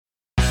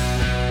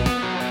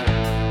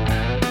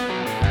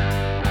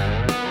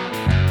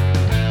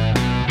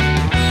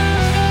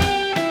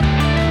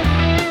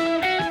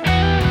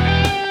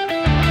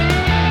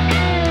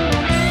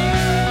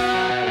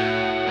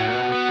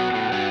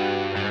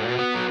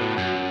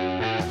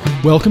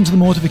Welcome to the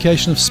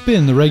Mortification of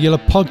Spin, the regular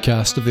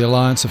podcast of the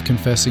Alliance of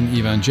Confessing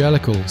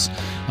Evangelicals.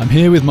 I'm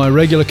here with my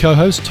regular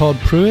co-host, Todd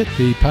Pruitt,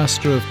 the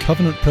pastor of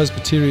Covenant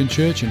Presbyterian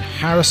Church in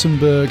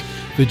Harrisonburg,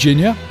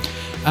 Virginia.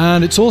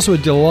 And it's also a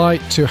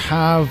delight to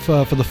have,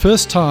 for the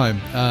first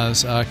time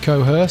as our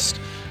co-host,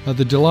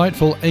 the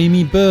delightful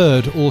Aimee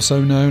Byrd,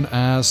 also known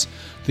as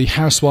the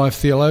housewife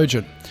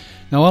theologian.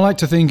 Now, I like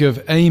to think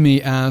of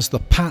Aimee as the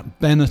Pat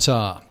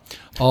Benatar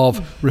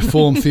of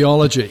Reformed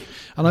theology.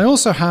 And I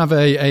also have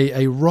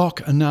a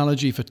rock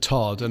analogy for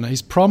Todd, and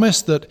he's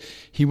promised that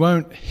he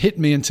won't hit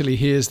me until he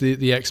hears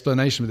the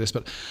explanation of this.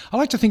 But I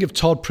like to think of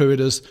Todd Pruitt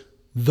as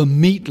the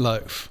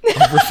meatloaf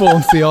of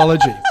Reformed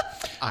theology.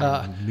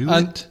 I knew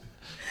it.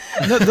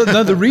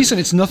 No, the reason,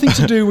 it's nothing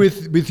to do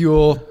with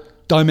your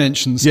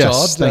dimensions,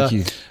 yes, Todd. Thank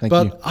you.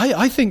 But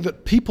I think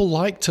that people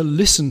like to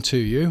listen to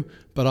you,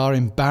 but are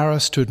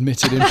embarrassed to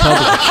admit it in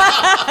public.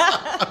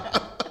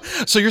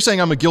 So you're saying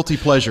I'm a guilty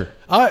pleasure?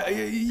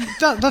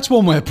 That's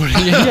one way of putting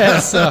it,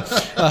 yes.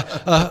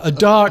 A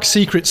dark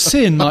secret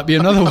sin might be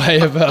another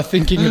way of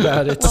thinking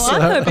about it. Well,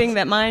 I'm hoping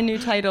that my new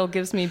title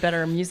gives me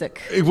better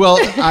music. Well,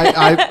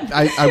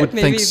 I would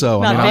think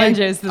so. Not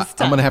banjos this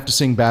time. I'm going to have to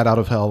sing Bad Out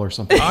of Hell or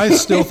something. I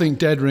still think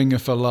Dead Ringer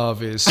for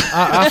Love is,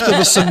 after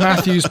the St.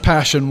 Matthew's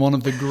Passion, one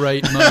of the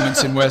great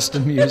moments in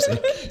Western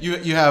music.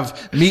 You have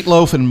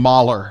Meatloaf and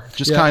Mahler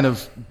just kind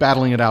of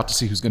battling it out to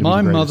see who's going to be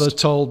the greatest. My mother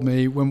told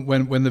me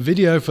when the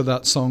video for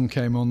that song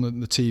came on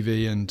the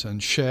TV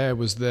and Cher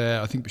was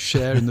there, I think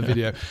Cher in the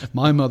video,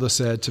 my mother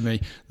said to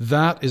me,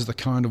 "That is the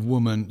kind of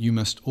woman you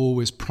must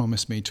always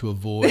promise me to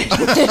avoid."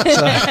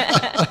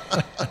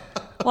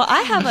 Well,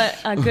 I have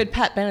a good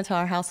Pat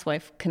Benatar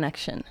housewife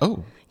connection.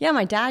 Oh. Yeah,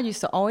 my dad used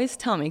to always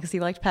tell me, because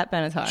he liked Pat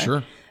Benatar,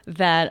 sure,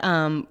 that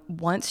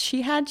once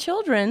she had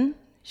children,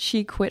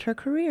 she quit her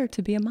career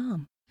to be a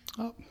mom.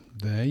 Oh,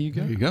 there you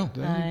go. There you go.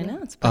 I know,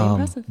 it's pretty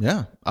impressive.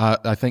 Yeah,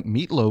 I think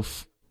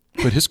Meatloaf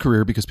quit his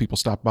career because people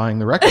stopped buying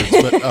the records,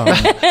 but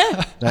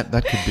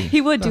that could be. He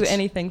would do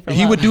anything for love.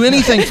 He would do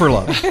anything for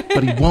love,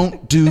 but he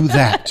won't do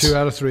that. 2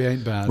 out of 3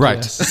 ain't bad. Right.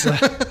 Yes.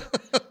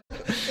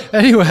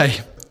 Anyway,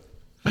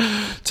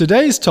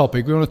 today's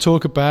topic, we want to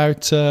talk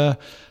about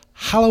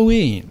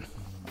Halloween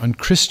and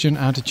Christian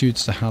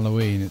attitudes to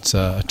Halloween. It's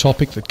a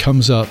topic that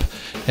comes up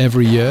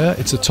every year.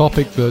 It's a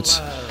topic that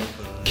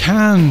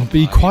can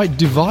be quite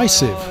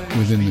divisive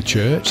within the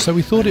church, so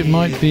we thought it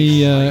might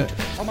be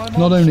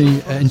not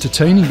only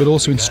entertaining but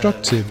also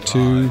instructive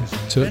to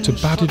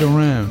bat it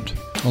around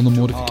on the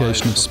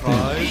Mortification of Spin.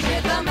 He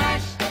did the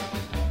mash.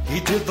 He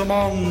did the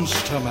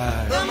monster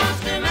mash. The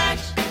monster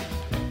mash.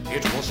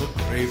 It was a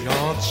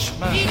graveyard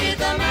smash. He did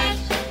the mash.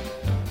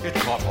 It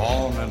caught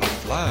on in a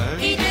flash.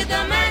 He did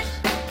the mash.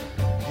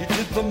 He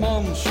did the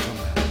monster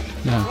mash.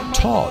 Now,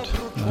 Todd,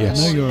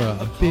 yes. I know you're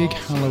a big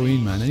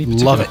Halloween man. Any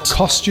particular Love it.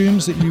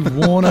 costumes that you've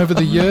worn over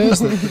the years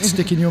that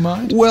stick in your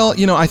mind? Well,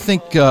 I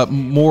think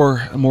more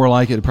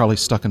like it probably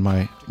stuck in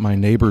my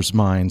neighbors'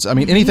 minds. I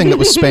mean, anything that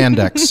was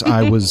spandex,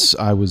 I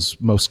was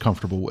most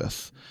comfortable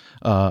with.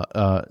 No,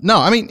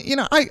 I mean,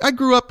 I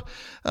grew up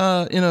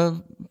in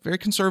a very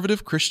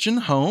conservative Christian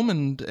home,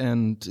 and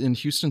in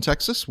Houston,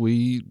 Texas,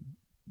 we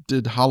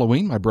did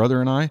Halloween. My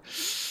brother and I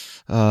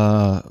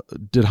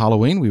did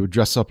Halloween. We would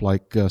dress up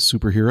like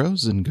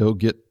superheroes and go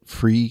get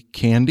free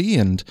candy.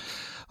 And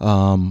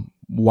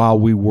while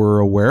we were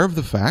aware of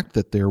the fact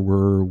that there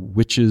were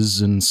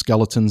witches and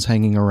skeletons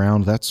hanging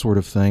around, that sort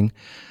of thing,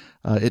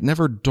 it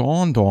never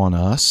dawned on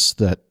us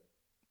that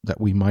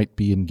we might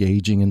be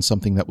engaging in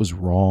something that was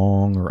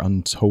wrong or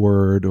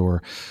untoward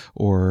or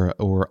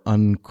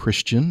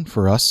unchristian.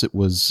 For us, it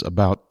was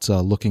about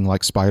looking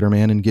like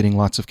Spider-Man and getting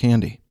lots of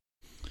candy.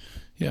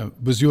 Yeah,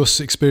 was your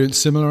experience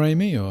similar,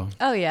 Aimee? Or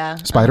Oh, yeah.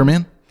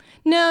 Spider-Man?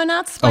 No,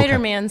 not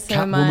Spider-Man so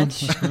Catwoman,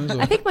 much. I suppose,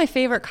 or- I think my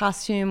favorite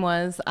costume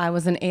was I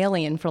was an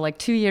alien for like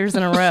 2 years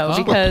in a row,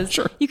 because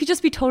sure. you could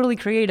just be totally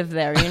creative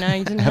there, you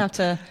didn't have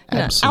to,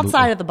 Absolutely.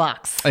 outside of the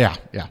box. Yeah,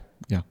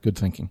 good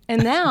thinking.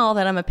 And now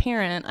that I'm a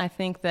parent, I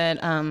think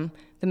that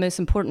the most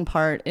important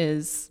part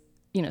is,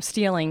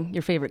 stealing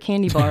your favorite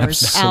candy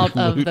bars out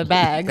of the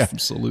bags.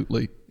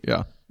 Absolutely,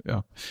 yeah.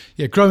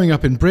 Yeah, growing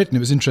up in Britain, it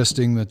was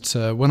interesting that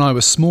when I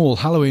was small,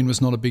 Halloween was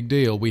not a big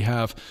deal. We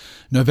have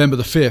November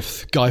the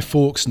 5th, Guy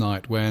Fawkes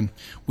Night, when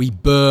we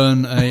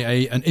burn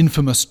an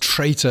infamous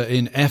traitor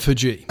in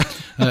effigy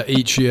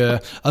each year,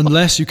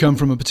 unless you come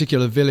from a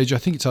particular village. I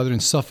think it's either in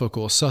Suffolk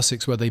or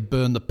Sussex, where they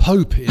burn the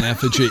Pope in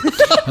effigy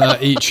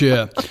each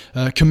year,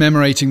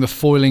 commemorating the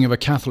foiling of a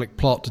Catholic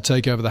plot to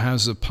take over the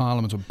Houses of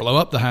Parliament or blow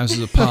up the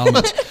Houses of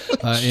Parliament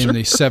in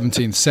the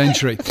 17th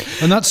century.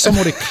 And that's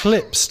somewhat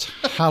eclipsed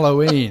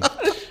Halloween.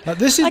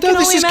 This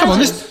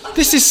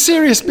is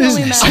serious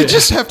business. I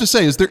just have to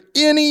say, is there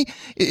any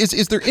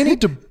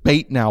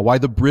debate now why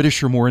the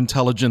British are more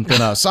intelligent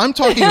than us? I'm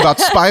talking about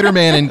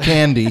Spider-Man and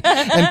candy,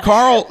 and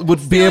Carl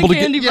would be able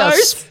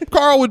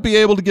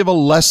to give a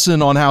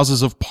lesson on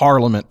Houses of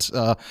Parliament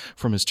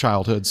from his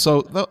childhood.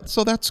 So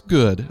that's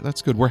good.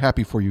 That's good. We're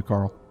happy for you,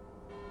 Carl.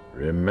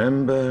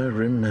 Remember,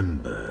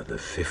 remember the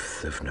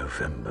 5th of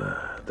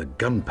November, the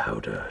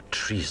gunpowder,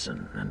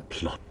 treason, and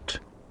plot.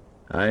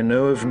 I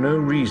know of no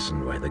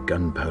reason why the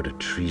gunpowder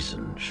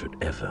treason should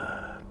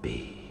ever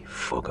be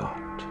forgot.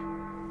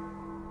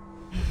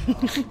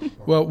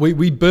 Well,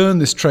 we burn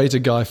this traitor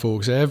Guy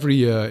Fawkes every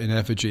year in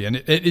effigy, and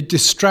it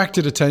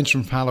distracted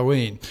attention from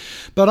Halloween.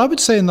 But I would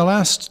say in the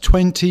last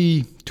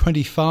 20,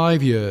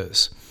 25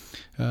 years,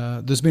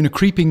 there's been a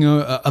creeping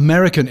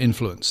American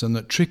influence, and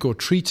that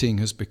trick-or-treating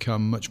has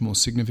become a much more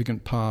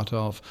significant part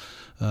of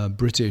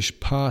British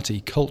party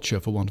culture,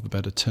 for want of a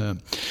better term.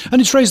 And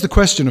it's raised the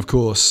question, of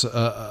course,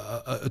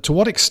 to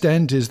what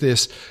extent is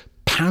this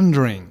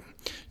pandering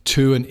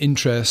to an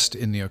interest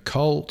in the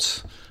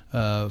occult,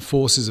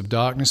 forces of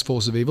darkness,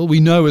 forces of evil? We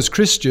know as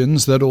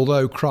Christians that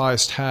although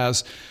Christ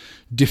has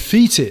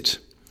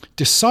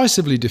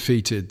decisively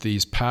defeated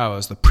these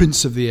powers, the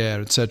prince of the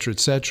air, etc.,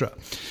 etc.,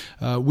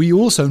 we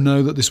also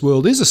know that this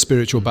world is a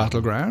spiritual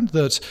battleground,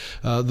 that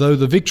though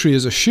the victory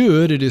is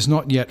assured, it is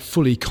not yet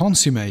fully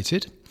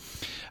consummated.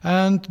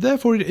 And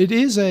therefore it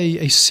is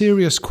a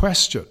serious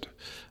question.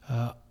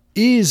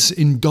 Is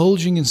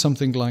indulging in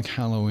something like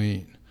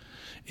Halloween,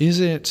 is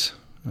it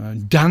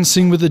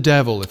dancing with the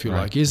devil, if you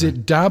like? Is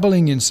it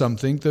dabbling in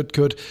something that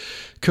could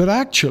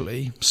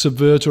actually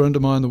subvert or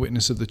undermine the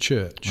witness of the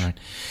church? Right.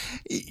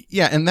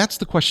 Yeah, and that's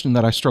the question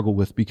that I struggle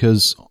with,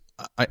 because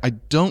I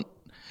don't,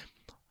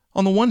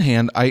 on the one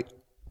hand, I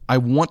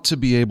want to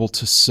be able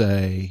to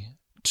say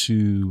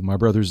to my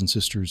brothers and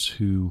sisters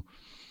who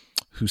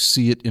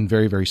see it in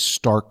very, very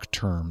stark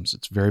terms,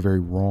 it's very, very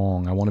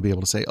wrong. I want to be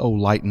able to say, oh,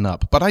 lighten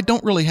up. But I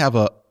don't really have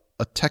a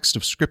text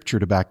of Scripture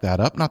to back that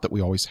up, not that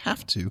we always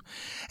have to.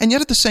 And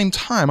yet at the same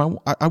time,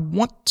 I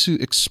want to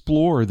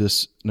explore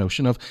this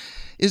notion of,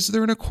 is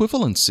there an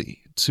equivalency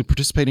to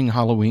participating in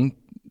Halloween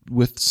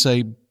with,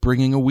 say,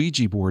 bringing a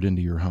Ouija board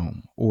into your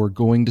home or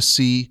going to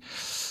see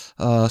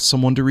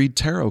someone to read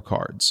tarot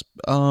cards?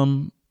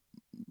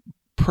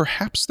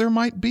 Perhaps there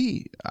might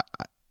be.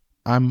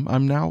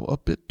 I'm now a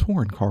bit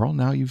torn, Carl.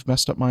 Now you've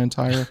messed up my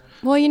entire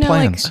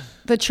plans. Like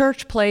the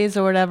church plays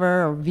or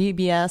whatever, or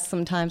VBS,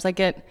 sometimes I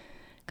get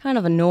kind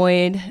of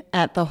annoyed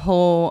at the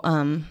whole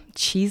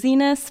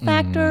cheesiness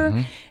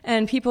factor,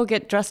 and people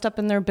get dressed up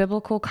in their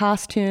biblical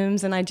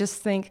costumes, and I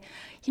just think,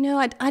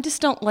 I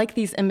just don't like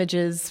these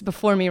images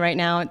before me right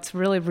now. It's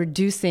really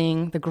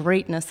reducing the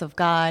greatness of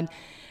God,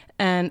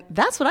 and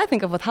that's what I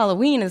think of with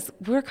Halloween, is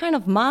we're kind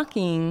of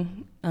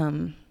mocking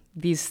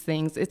these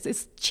things.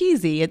 It's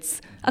cheesy.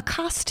 It's a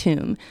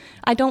costume.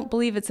 I don't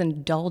believe it's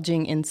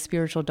indulging in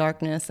spiritual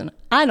darkness, and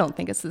I don't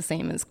think it's the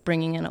same as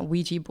bringing in a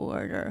Ouija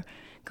board or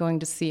going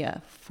to see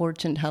a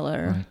fortune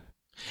teller.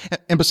 Right.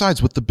 And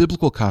besides, with the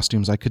biblical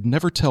costumes, I could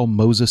never tell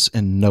Moses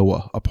and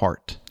Noah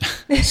apart.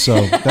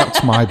 So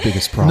that's my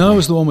biggest problem.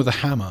 Noah's the one with the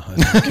hammer, I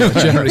think,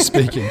 generally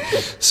speaking.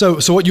 So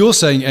what you're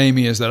saying,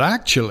 Aimee, is that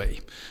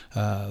actually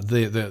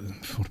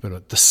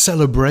the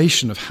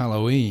celebration of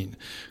Halloween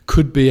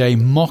could be a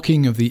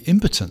mocking of the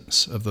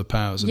impotence of the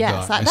powers of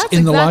darkness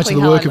in the light of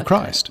the work of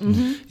Christ.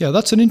 Yeah,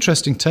 that's an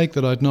interesting take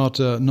that I'd not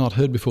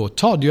heard before.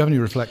 Todd, do you have any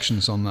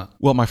reflections on that?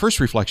 Well, my first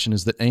reflection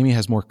is that Aimee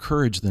has more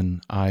courage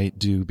than I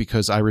do,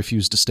 because I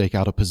refuse to stake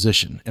out a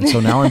position. And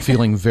so now I'm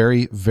feeling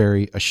very,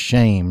 very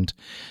ashamed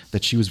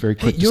that she was very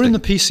quick to You're in the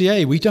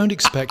PCA. We don't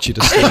expect you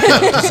to stake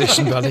out a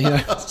position, buddy.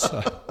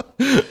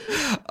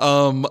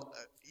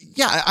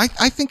 Yeah,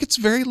 I think it's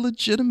very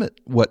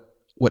legitimate what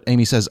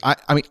Aimee says.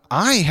 I mean,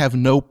 I have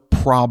no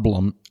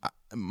problem.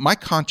 My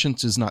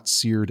conscience is not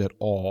seared at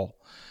all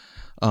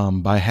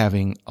by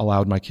having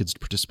allowed my kids to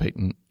participate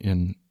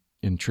in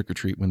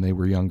trick-or-treat when they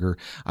were younger.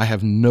 I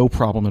have no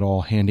problem at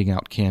all handing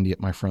out candy at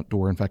my front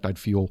door. In fact, I'd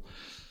feel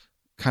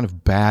kind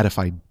of bad if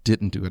I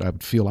didn't do it. I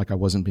would feel like I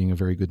wasn't being a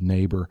very good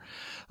neighbor.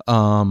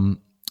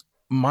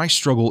 My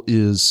struggle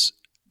is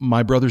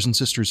my brothers and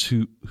sisters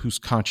whose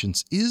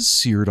conscience is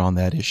seared on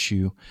that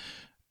issue.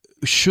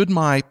 Should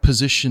my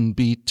position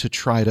be to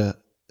try to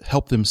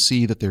help them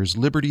see that there's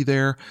liberty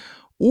there,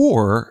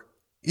 or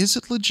is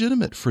it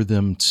legitimate for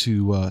them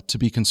to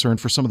be concerned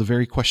for some of the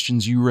very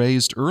questions you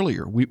raised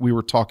earlier? We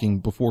were talking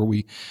before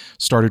we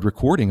started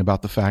recording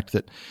about the fact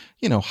that,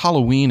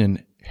 Halloween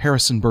in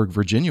Harrisonburg,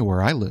 Virginia,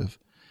 where I live,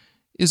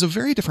 is a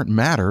very different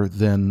matter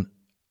than,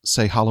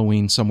 say,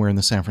 Halloween somewhere in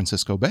the San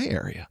Francisco Bay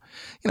Area.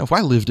 If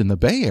I lived in the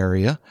Bay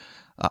Area,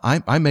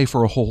 I may,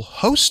 for a whole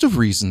host of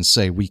reasons,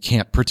 say we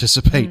can't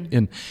participate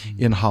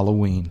in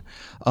Halloween.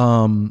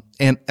 And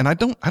I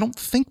don't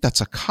think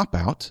that's a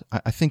cop-out.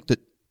 I think that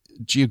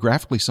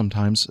geographically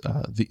sometimes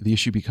the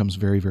issue becomes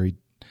very, very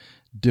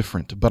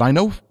different. But I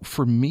know,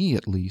 for me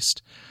at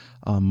least,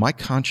 my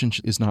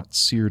conscience is not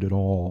seared at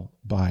all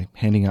by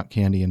handing out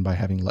candy and by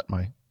having let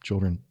my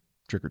children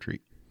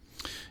trick-or-treat.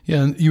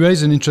 Yeah, and you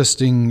raise an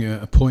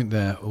interesting point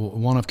there,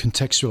 one of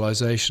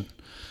contextualization.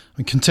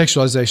 And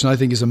contextualization, I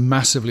think, is a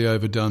massively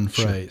overdone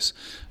phrase.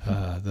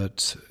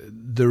 That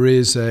there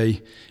is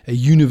a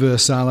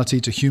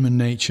universality to human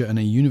nature and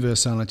a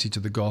universality to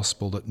the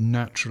gospel that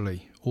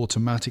naturally,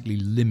 automatically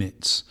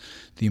limits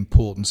the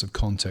importance of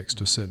context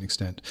to a certain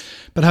extent.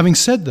 But having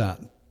said that,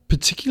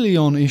 particularly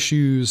on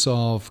issues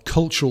of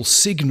cultural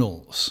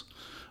signals,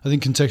 I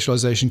think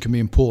contextualization can be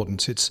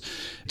important.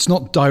 It's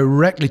not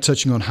directly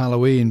touching on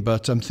Halloween,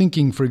 but I'm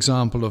thinking, for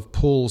example, of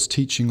Paul's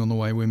teaching on the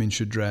way women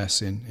should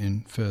dress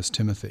in 1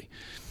 Timothy.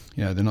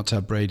 They're not to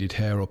have braided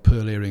hair or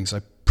pearl earrings. I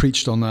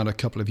preached on that a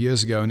couple of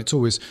years ago, and it's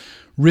always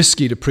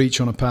risky to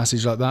preach on a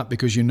passage like that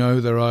because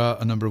there are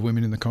a number of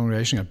women in the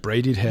congregation who have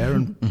braided hair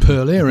and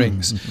pearl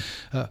earrings.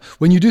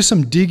 When you do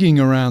some digging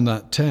around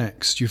that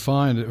text, you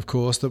find, of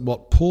course, that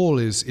what Paul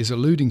is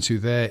alluding to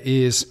there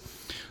is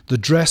the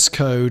dress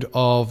code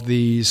of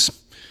these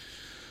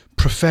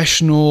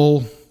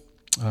professional,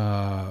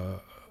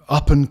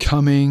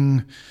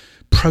 up-and-coming,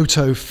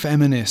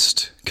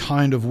 proto-feminist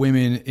kind of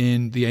women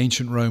in the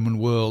ancient Roman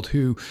world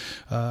who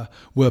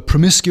were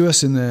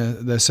promiscuous in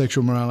their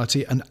sexual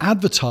morality and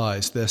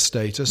advertised their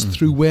status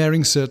through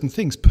wearing certain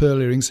things, pearl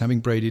earrings,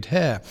 having braided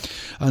hair.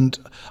 And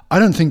I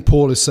don't think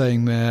Paul is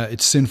saying there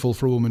it's sinful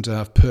for a woman to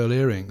have pearl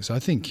earrings. I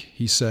think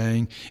he's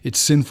saying it's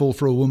sinful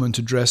for a woman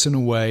to dress in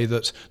a way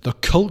that the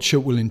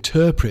culture will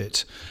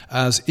interpret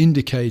as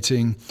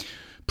indicating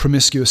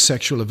promiscuous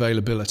sexual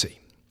availability.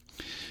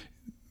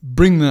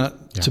 Bring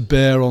that to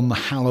bear on the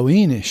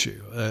Halloween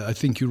issue. I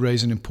think you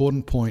raise an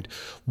important point.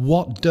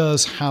 What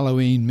does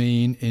Halloween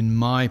mean in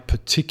my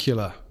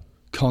particular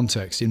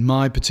context, in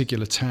my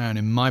particular town,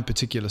 in my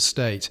particular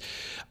state?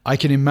 I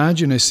can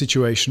imagine a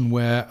situation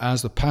where,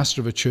 as the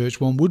pastor of a church,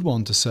 one would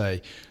want to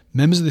say,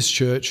 members of this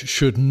church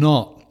should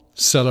not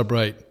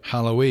celebrate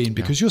Halloween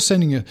because you're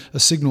sending a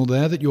signal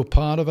there that you're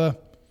part of a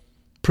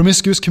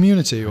promiscuous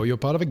community, or you're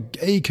part of a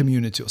gay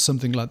community, or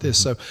something like this.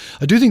 So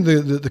I do think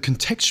the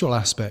contextual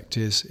aspect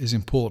is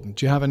important.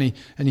 Do you have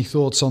any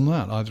thoughts on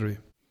that, either of you?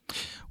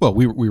 Well,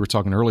 we were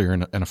talking earlier,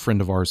 and a friend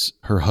of ours,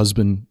 her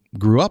husband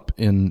grew up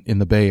in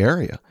the Bay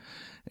Area,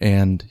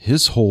 and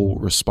his whole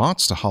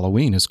response to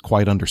Halloween is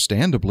quite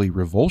understandably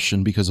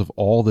revulsion because of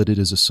all that it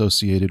is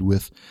associated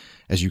with,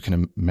 as you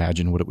can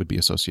imagine what it would be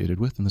associated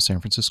with in the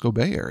San Francisco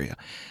Bay Area.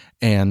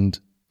 And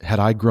had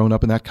I grown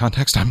up in that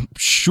context, I'm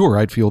sure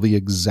I'd feel the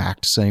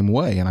exact same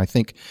way. And I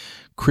think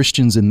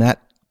Christians in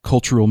that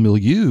cultural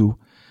milieu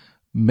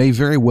may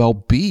very well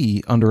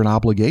be under an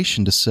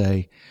obligation to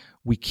say,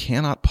 we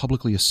cannot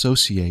publicly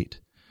associate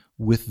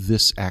with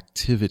this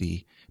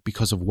activity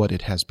because of what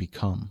it has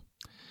become.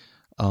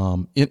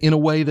 In a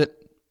way that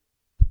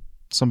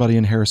somebody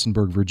in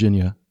Harrisonburg,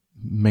 Virginia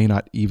may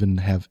not even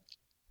have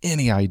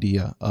any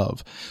idea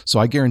of. So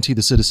I guarantee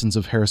the citizens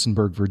of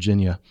Harrisonburg,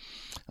 Virginia,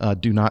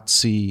 do not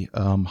see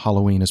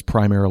Halloween as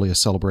primarily a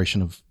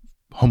celebration of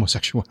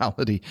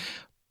homosexuality,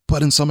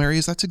 but in some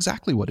areas that's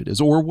exactly what it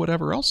is, or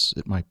whatever else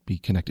it might be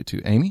connected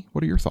to. Aimee,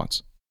 what are your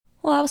thoughts?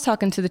 Well, I was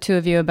talking to the two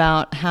of you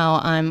about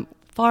how I'm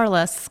far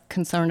less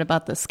concerned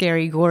about the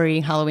scary, gory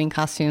Halloween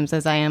costumes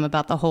as I am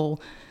about the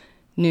whole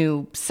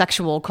new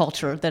sexual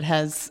culture that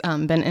has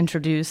been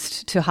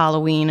introduced to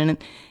Halloween. And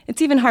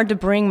it's even hard to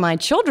bring my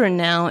children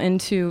now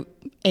into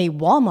a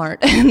Walmart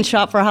and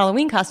shop for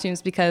Halloween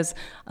costumes because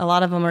a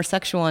lot of them are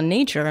sexual in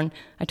nature, and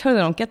I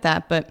totally don't get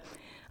that. But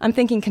I'm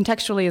thinking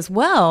contextually as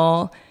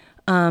well,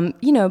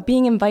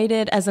 being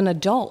invited as an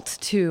adult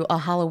to a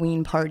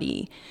Halloween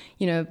party,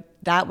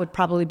 that would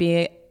probably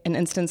be an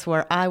instance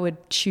where I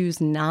would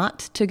choose not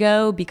to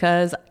go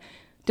because,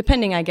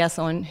 depending, I guess,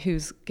 on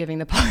who's giving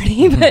the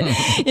party, but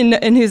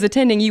and who's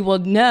attending, you will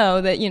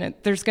know that,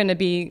 there's going to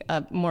be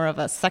more of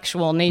a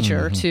sexual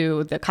nature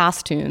to the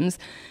costumes.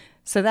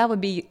 So that would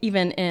be,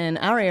 even in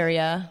our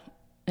area,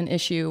 an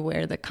issue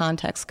where the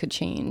context could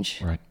change.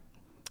 Right.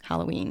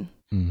 Halloween.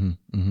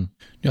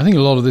 I think a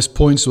lot of this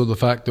points to the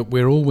fact that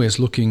we're always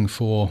looking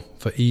for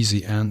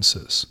easy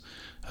answers.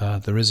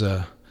 There is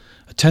a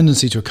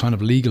tendency to a kind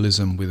of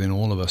legalism within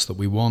all of us that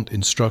we want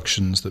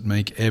instructions that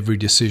make every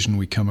decision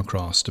we come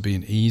across to be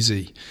an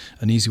easy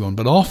one.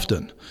 But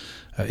often,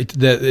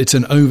 it's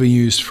an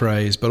overused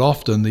phrase, but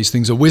often these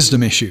things are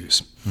wisdom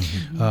issues.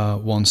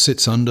 One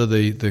sits under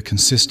the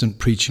consistent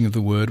preaching of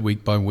the word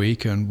week by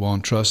week, and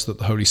one trusts that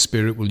the Holy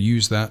Spirit will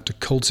use that to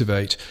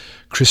cultivate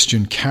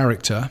Christian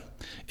character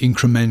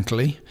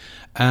incrementally.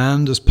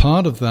 And as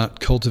part of that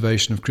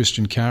cultivation of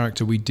Christian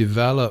character, we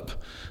develop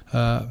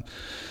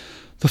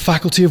the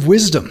faculty of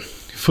wisdom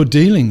for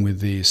dealing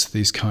with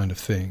these kind of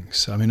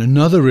things. I mean,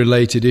 another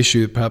related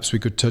issue that perhaps we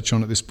could touch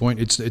on at this point,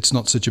 it's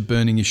not such a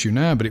burning issue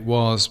now, but it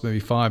was maybe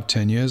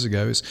 5-10 years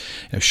ago, is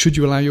should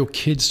you allow your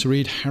kids to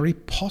read Harry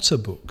Potter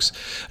books?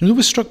 And it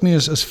always struck me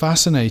as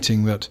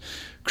fascinating that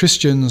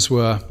Christians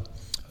were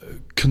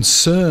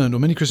concerned, or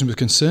many Christians were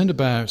concerned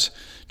about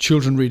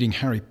children reading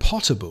Harry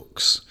Potter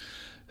books,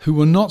 who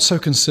were not so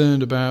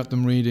concerned about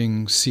them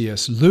reading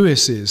C.S.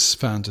 Lewis's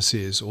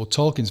fantasies or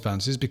Tolkien's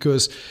fantasies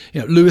because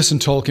Lewis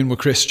and Tolkien were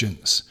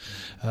Christians.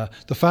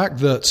 The fact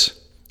that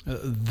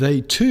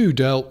they too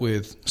dealt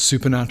with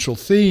supernatural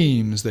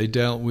themes, they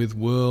dealt with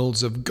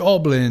worlds of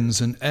goblins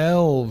and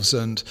elves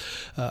and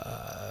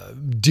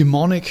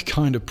demonic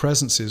kind of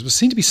presences, was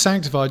seen to be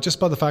sanctified just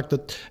by the fact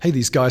that, hey,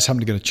 these guys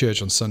happened to go to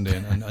church on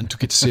Sunday and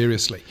took it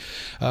seriously.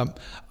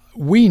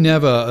 We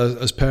never,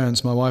 as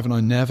parents, my wife and I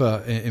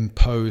never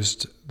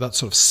imposed that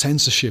sort of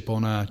censorship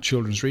on our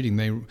children's reading.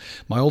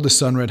 My oldest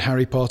son read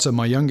Harry Potter.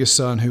 My youngest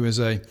son, who is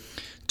a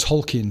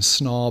Tolkien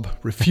snob,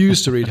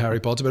 refused to read Harry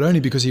Potter, but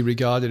only because he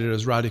regarded it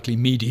as radically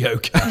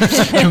mediocre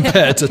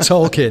compared to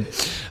Tolkien.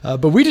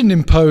 But we didn't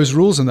impose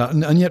rules on that,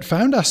 and yet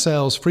found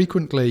ourselves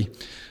frequently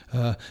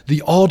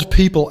the odd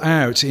people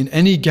out in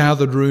any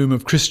gathered room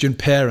of Christian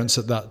parents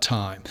at that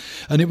time.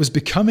 And it was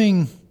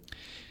becoming,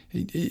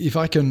 I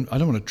don't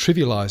want to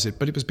trivialize it,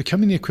 but it was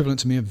becoming the equivalent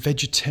to me of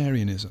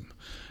vegetarianism.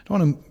 I don't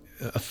want to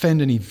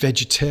offend any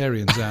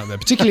vegetarians out there,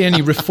 particularly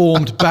any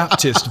Reformed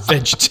Baptist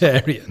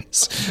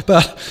vegetarians.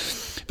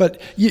 But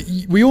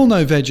we all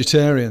know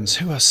vegetarians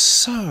who are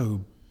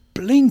so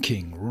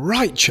blinking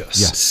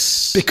righteous.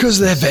 Yes. Because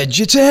they're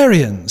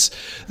vegetarians.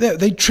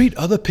 They treat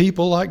other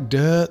people like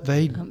dirt.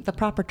 The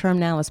proper term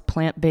now is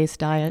plant-based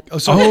diet.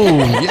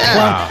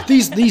 Yeah.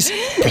 These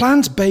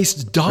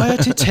plant-based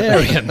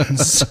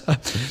dietitarians,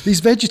 these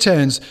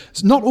vegetarians,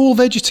 not all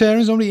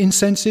vegetarians are only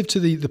insensitive to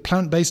the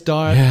plant-based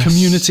diet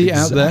community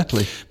out there.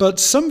 But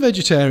some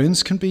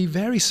vegetarians can be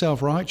very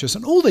self-righteous,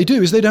 and all they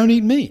do is they don't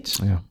eat meat.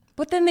 Yeah.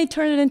 But then they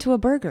turn it into a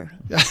burger.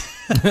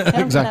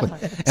 Exactly.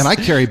 And I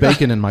carry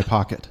bacon in my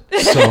pocket.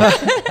 So.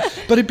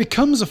 But it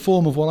becomes a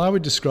form of what I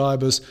would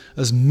describe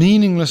as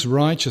meaningless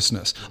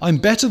righteousness. I'm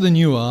better than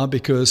you are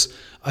because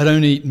I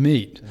don't eat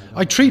meat.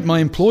 I treat my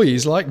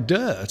employees like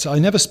dirt. I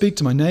never speak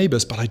to my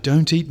neighbors, but I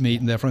don't eat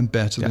meat, and therefore I'm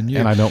better than you.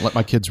 And I don't let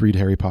my kids read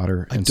Harry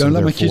Potter. I don't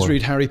let my kids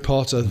read Harry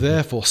Potter.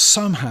 Therefore,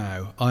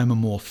 somehow I'm a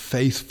more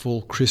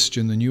faithful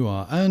Christian than you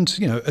are. And,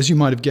 as you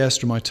might have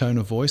guessed from my tone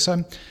of voice,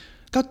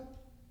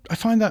 I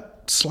find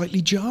that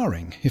slightly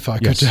jarring, if I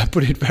could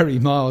put it very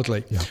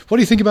mildly. Yeah. What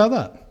do you think about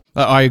that?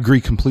 I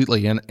agree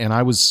completely, and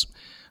I was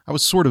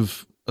sort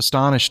of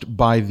astonished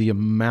by the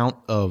amount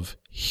of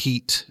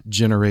heat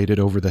generated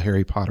over the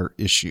Harry Potter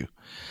issue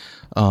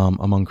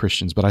among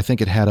Christians. But I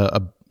think it had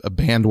a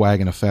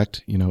bandwagon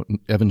effect.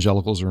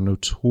 Evangelicals are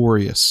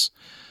notorious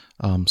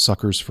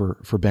suckers for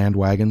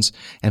bandwagons,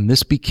 and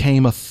this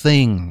became a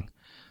thing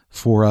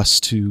for us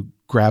to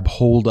grab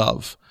hold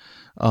of,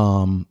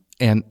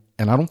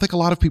 And I don't think a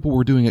lot of people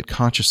were doing it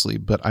consciously,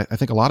 but I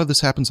think a lot of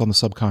this happens on the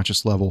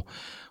subconscious level,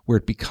 where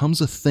it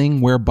becomes a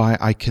thing whereby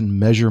I can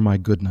measure my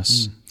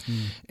goodness.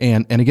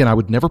 And again, I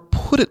would never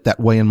put it that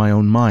way in my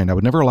own mind. I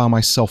would never allow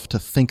myself to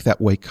think that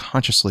way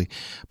consciously.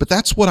 But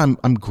that's what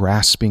I'm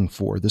grasping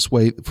for, this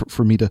way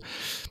for me to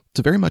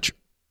very much,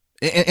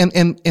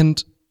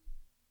 and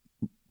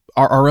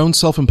our own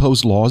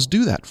self-imposed laws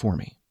do that for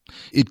me.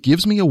 It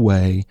gives me a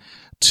way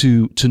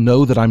to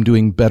know that I'm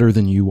doing better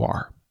than you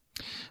are.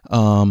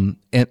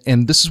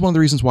 And this is one of the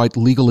reasons why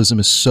legalism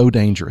is so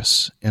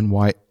dangerous, and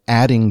why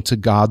adding to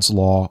God's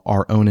law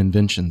our own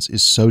inventions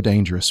is so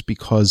dangerous,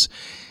 because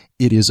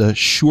it is a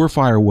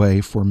surefire way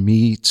for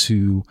me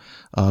to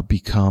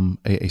become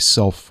a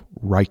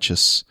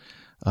self-righteous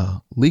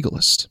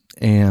legalist.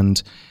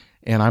 And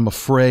I'm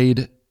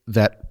afraid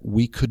that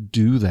we could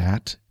do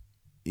that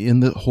in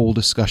the whole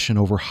discussion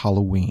over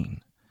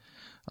Halloween.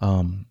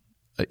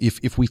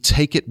 If we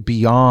take it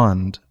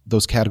beyond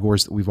those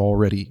categories that we've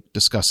already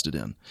discussed it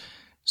in,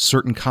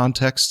 certain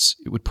contexts,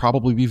 it would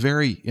probably be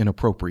very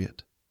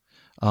inappropriate.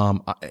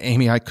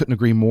 Aimee, I couldn't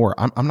agree more.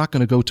 I'm not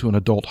going to go to an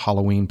adult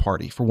Halloween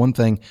party. For one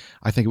thing,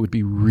 I think it would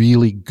be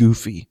really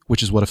goofy,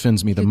 which is what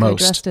offends me the most.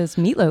 Go dressed as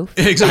Meatloaf.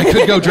 Exactly. I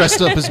could go dressed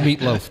up as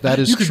Meatloaf. That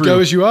is true. You could go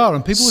as you are,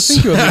 and people would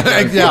think you're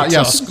Meatloaf.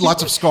 Yeah.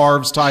 Lots of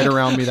scarves tied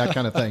around me, that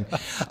kind of thing.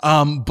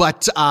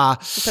 But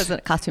because of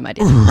the costume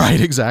idea.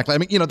 Right, exactly. I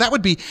mean, that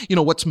would be,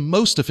 what's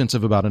most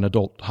offensive about an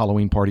adult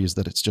Halloween party is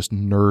that it's just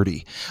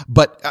nerdy.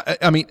 But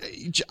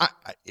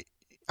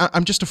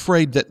I'm just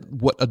afraid that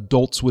what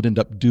adults would end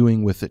up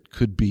doing with it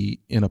could be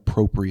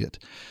inappropriate.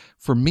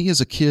 For me as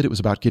a kid, it was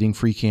about getting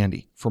free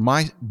candy. For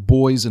my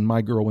boys and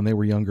my girl when they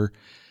were younger,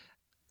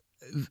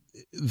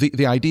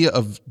 the idea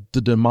of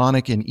the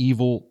demonic and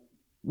evil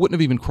wouldn't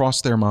have even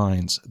crossed their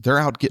minds. They're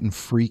out getting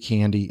free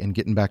candy and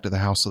getting back to the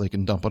house so they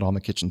can dump it on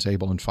the kitchen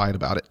table and fight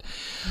about it.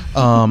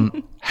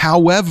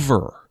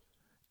 However,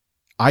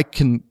 I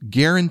can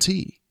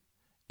guarantee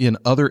in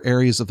other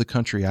areas of the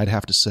country, I'd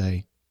have to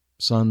say,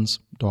 sons,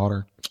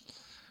 daughter,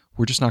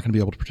 we're just not going to be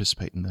able to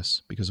participate in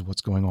this because of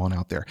what's going on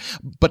out there.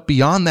 But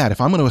beyond that,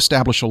 if I'm going to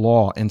establish a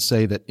law and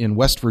say that in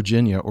West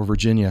Virginia or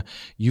Virginia,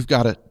 you've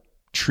got to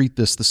treat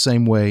this the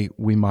same way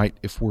we might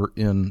if we're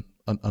in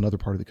another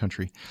part of the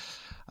country,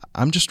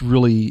 I'm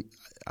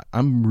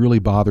really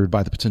bothered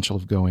by the potential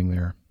of going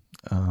there.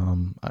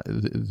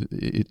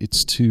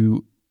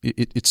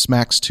 It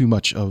smacks too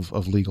much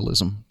of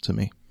legalism to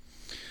me.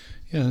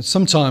 Yeah,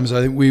 sometimes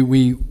I think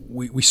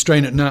we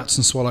strain at gnats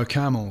and swallow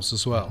camels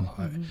as well.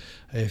 Mm-hmm.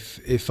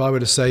 If I were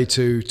to say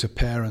to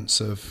parents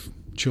of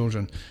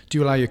children, do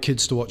you allow your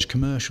kids to watch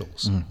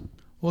commercials?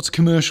 What's a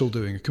commercial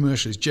doing? A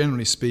commercial is,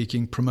 generally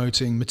speaking,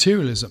 promoting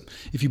materialism.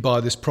 If you buy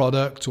this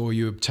product or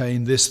you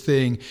obtain this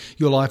thing,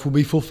 your life will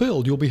be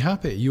fulfilled. You'll be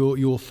happy.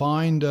 You'll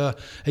find a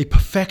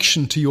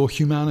perfection to your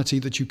humanity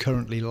that you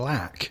currently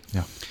lack.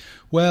 Yeah.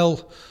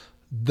 Well,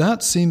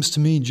 that seems to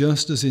me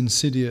just as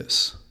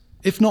insidious,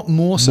 if not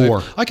more so.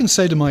 More. I can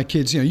say to my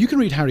kids, you can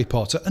read Harry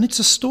Potter and it's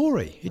a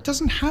story. It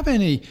doesn't have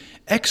any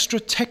extra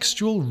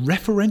textual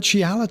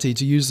referentiality,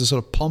 to use the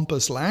sort of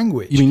pompous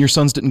language. You mean your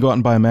sons didn't go out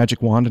and buy a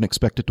magic wand and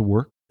expect it to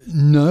work?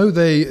 No,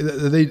 they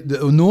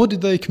nor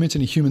did they commit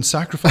any human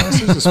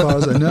sacrifices, as far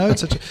as I know.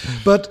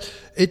 But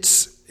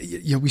it's,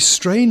 we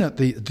strain at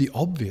the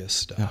obvious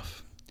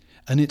stuff,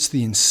 and it's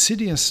the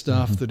insidious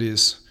stuff that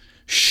is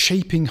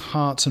shaping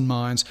hearts and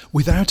minds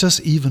without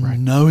us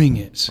even knowing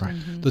it.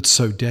 That's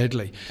so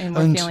deadly. And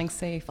we're feeling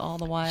safe all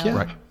the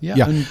while.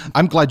 Yeah. And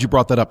I'm glad you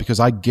brought that up, because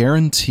I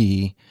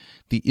guarantee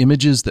the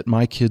images that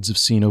my kids have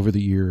seen over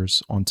the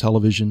years on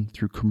television,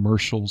 through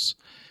commercials,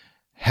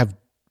 have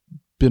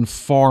been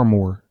far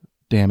more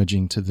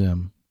damaging to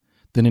them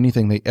than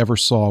anything they ever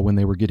saw when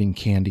they were getting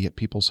candy at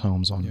people's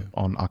homes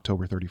on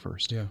October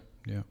 31st.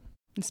 Yeah.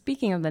 And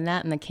speaking of the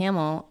gnat and the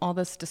camel, all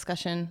this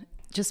discussion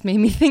just made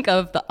me think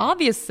of the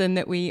obvious sin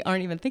that we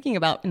aren't even thinking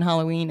about in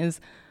Halloween is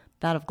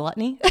that of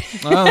gluttony.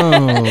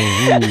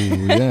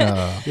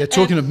 Yeah. Yeah,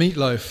 talking of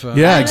meatloaf.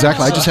 Yeah,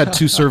 exactly. I just had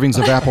 2 servings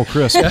of apple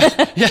crisp.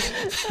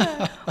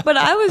 But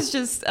I was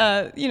just,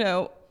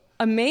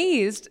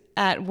 amazed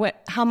at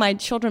how my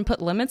children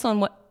put limits on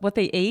what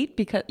they ate,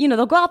 because,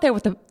 they'll go out there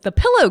with the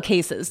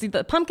pillowcases.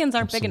 The pumpkins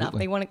aren't big enough.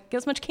 They want to get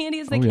as much candy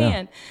as they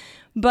can.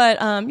 But,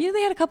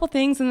 they had a couple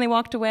things and they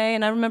walked away.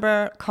 And I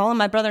remember calling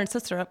my brother and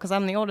sister up, because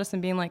I'm the oldest,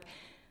 and being like,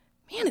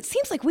 man, it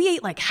seems like we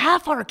ate like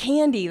half our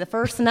candy the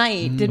first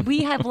night. Did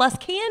we have less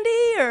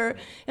candy, or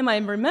am I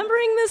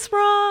remembering this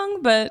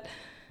wrong? But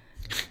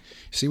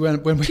see,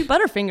 when we 2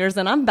 Butterfingers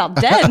and I'm about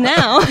dead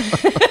now.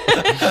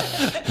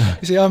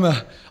 You see,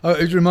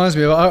 it reminds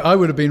me of, I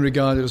would have been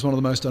regarded as one of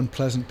the most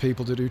unpleasant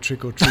people to do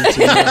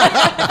trick-or-treating.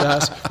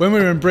 When we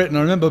were in Britain,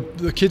 I remember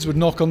the kids would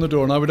knock on the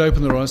door and I would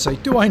open the door and say,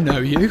 "Do I know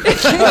you?"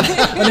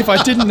 And if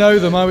I didn't know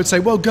them, I would say,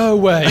 "Well, go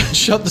away," and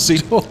shut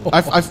the door.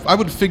 I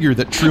would figure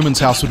that Truman's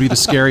house would be the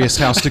scariest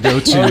house to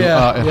go to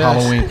at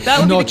Halloween.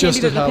 That would Not be the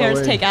just candy that at the parents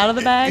Halloween. take out of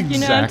the bag,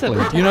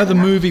 Exactly. You know the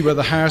movie where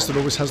the house that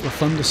always has the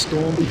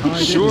thunderstorm behind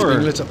it is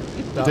being lit up?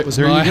 That was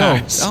there my you go.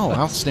 house. Oh,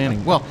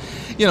 outstanding. Well,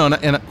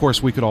 and of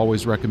course we could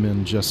always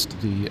recommend just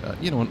the,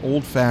 an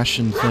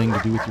old-fashioned thing to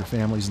do with your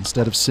families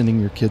instead of sending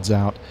your kids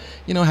out.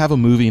 Have a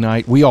movie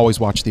night. We always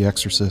watch The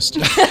Exorcist,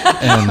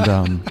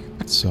 and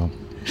so.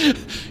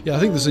 Yeah, I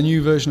think there's a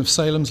new version of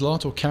Salem's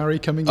Lot or Carrie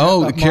coming out.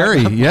 Oh,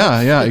 Carrie.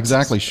 Yeah,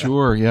 exactly.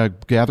 Sure. Yeah,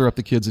 gather up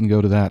the kids and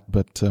go to that.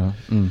 But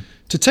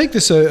to take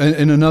this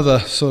in another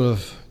sort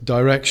of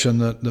direction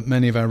that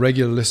many of our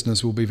regular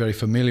listeners will be very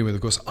familiar with,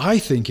 of course, I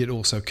think it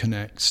also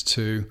connects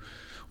to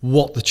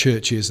what the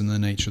church is and the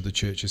nature of the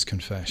church's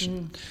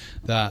confession.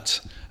 That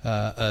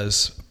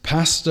as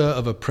pastor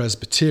of a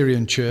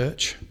Presbyterian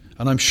church,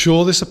 and I'm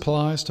sure this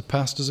applies to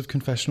pastors of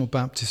confessional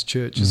Baptist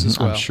churches as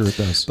well. I'm sure it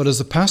does. But as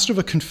the pastor of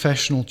a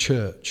confessional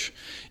church,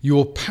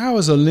 your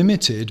powers are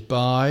limited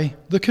by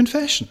the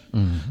confession.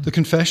 The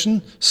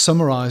confession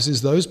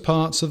summarizes those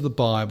parts of the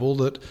Bible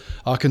that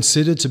are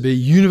considered to be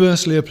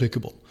universally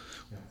applicable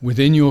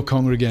within your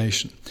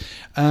congregation.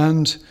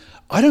 And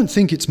I don't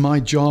think it's my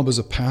job as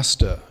a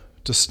pastor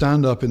to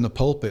stand up in the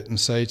pulpit and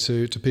say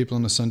to people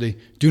on a Sunday,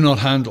 "Do not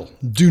handle,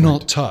 do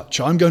not touch.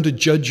 I'm going to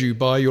judge you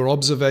by your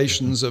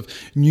observations of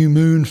new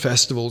moon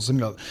festivals."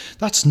 And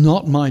that's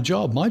not my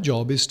job. My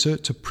job is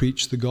to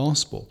preach the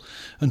gospel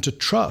and to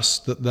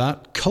trust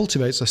that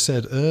cultivates, I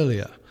said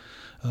earlier,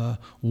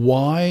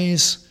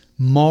 wise,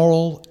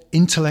 moral,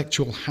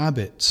 intellectual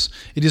habits.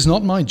 It is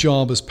not my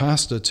job as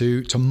pastor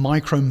to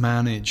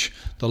micromanage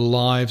the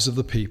lives of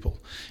the people.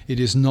 It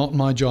is not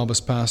my job as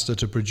pastor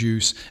to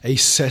produce a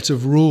set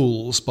of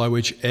rules by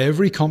which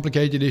every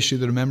complicated issue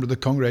that a member of the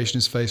congregation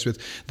is faced with,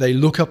 they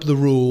look up the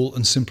rule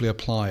and simply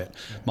apply it.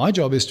 My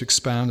job is to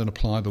expound and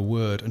apply the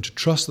word and to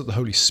trust that the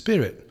Holy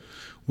Spirit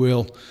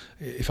will,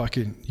 if I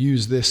can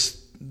use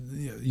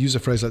a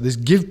phrase like this,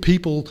 give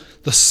people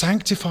the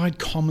sanctified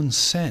common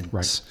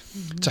sense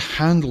to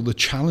handle the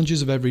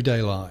challenges of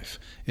everyday life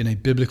in a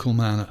biblical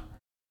manner.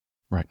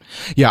 Right.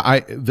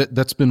 Yeah,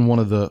 that's been one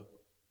of the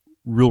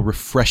real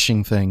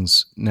refreshing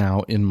things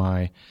now in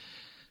my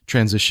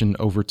transition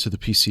over to the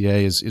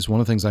PCA is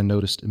one of the things I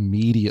noticed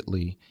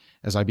immediately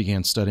as I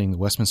began studying the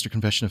Westminster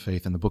Confession of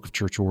Faith and the Book of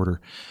Church Order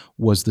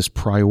was this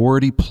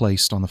priority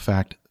placed on the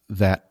fact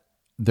that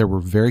there were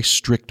very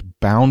strict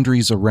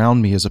boundaries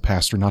around me as a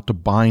pastor not to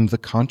bind the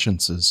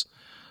consciences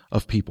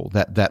of people,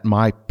 that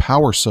my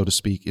power, so to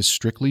speak, is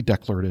strictly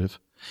declarative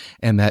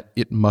and that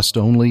it must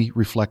only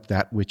reflect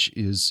that which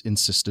is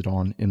insisted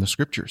on in the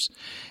Scriptures,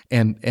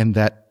 and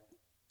that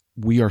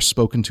we are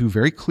spoken to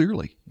very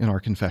clearly in our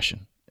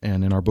confession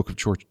and in our Book of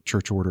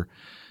Church Order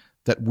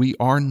that we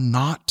are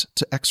not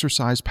to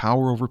exercise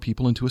power over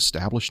people and to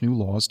establish new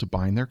laws to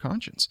bind their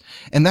conscience.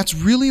 And that's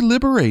really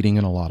liberating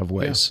in a lot of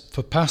ways. Yeah,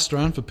 for pastor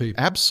and for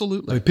people.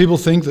 Absolutely. I mean, people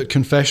think that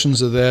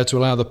confessions are there to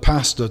allow the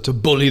pastor to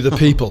bully the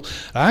people.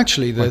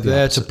 Actually, they're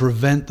there to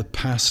prevent the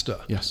pastor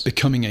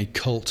becoming a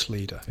cult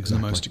leader in the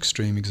most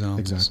extreme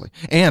examples. Exactly.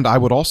 And I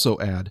would also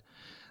add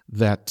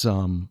that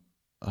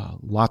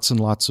lots and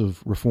lots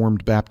of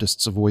Reformed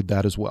Baptists avoid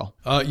that as well.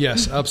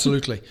 Yes,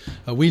 absolutely.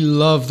 We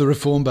love the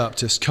Reformed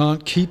Baptists.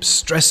 Can't keep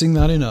stressing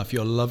that enough.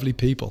 You're lovely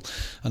people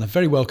and are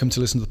very welcome to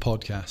listen to the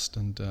podcast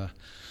and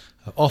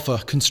offer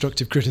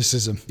constructive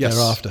criticism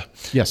thereafter.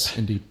 Yes,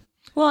 indeed.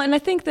 Well, and I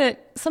think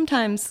that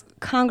sometimes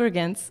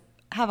congregants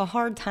have a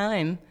hard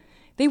time.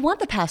 They want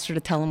the pastor to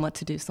tell them what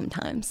to do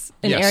sometimes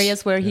in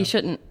areas where he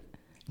shouldn't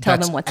tell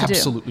them what to do. That's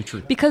absolutely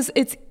true. Because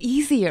it's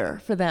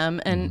easier for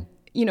them. And,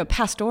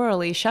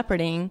 pastorally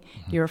shepherding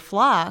your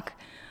flock,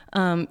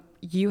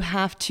 you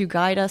have to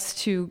guide us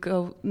to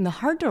go in the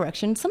hard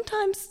direction.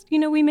 Sometimes,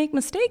 we make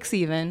mistakes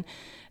even,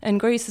 and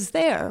grace is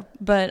there.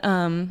 But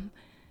the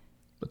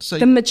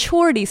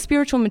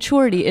spiritual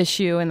maturity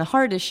issue and the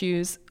hard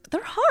issues,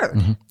 they're hard.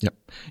 Mm-hmm. Yep.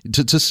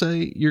 To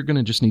say you're going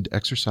to just need to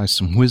exercise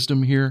some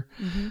wisdom here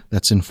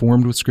that's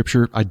informed with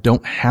Scripture. I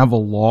don't have a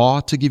law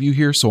to give you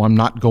here, so I'm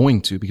not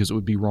going to, because it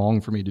would be wrong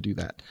for me to do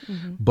that.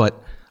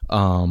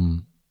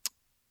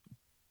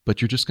 But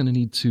you're just going to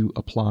need to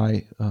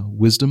apply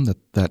wisdom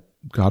that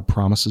God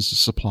promises to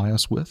supply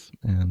us with.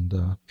 And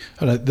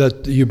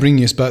that you're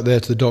bringing us back there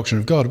to the doctrine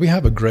of God. We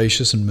have a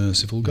gracious and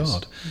merciful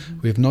God.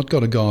 We have not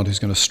got a God who's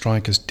going to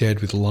strike us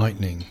dead with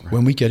lightning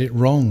when we get it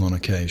wrong on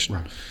occasion.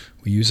 Right.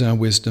 We use our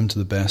wisdom to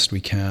the best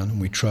we can,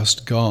 and we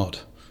trust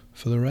God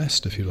for the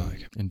rest, if you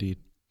like. Indeed.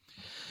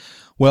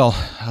 Well,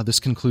 this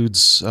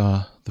concludes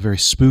the very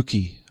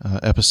spooky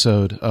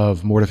episode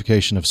of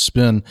Mortification of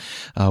Spin.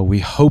 We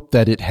hope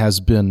that it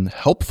has been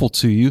helpful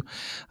to you.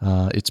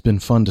 It's been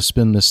fun to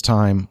spend this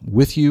time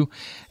with you.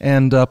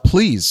 And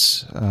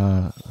please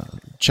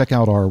check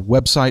out our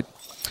website.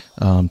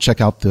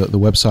 Check out the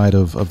website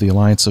of the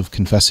Alliance of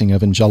Confessing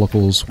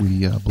Evangelicals.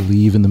 We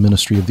believe in the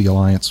ministry of the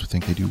Alliance. We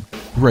think they do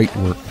great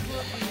work,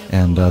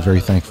 and very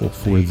thankful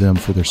for them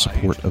for their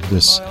support of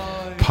this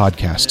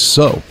podcast.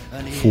 So,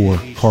 for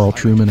Carl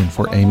Trueman and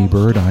for Aimee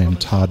Byrd, I am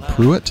Todd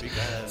Pruitt.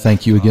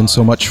 Thank you again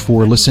so much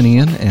for listening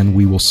in, and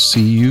we will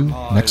see you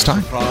next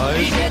time.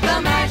 He did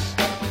the mash.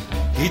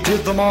 He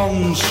did the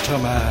monster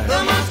mash.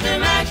 The monster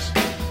mash.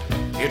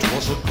 It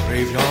was a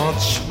graveyard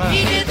smash.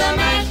 He did the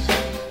mash.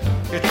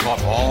 It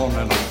caught on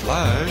in a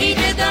flash. He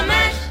did the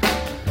mash.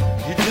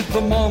 He did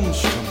the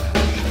monster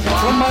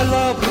mash. From my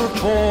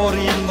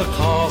laboratory in the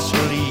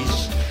castle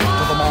east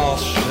to the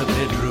master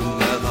bedroom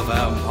where the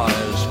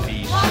vampires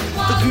feast.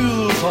 The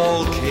ghouls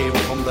all came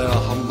from their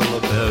humble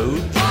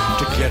abode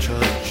to get a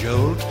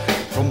jolt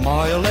from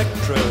my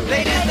electrode.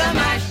 They did the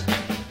mash.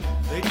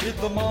 They did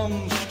the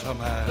monster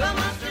mash. The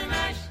monster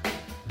mash.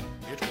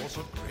 It was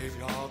a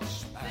graveyard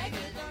smash. They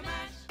did the mash.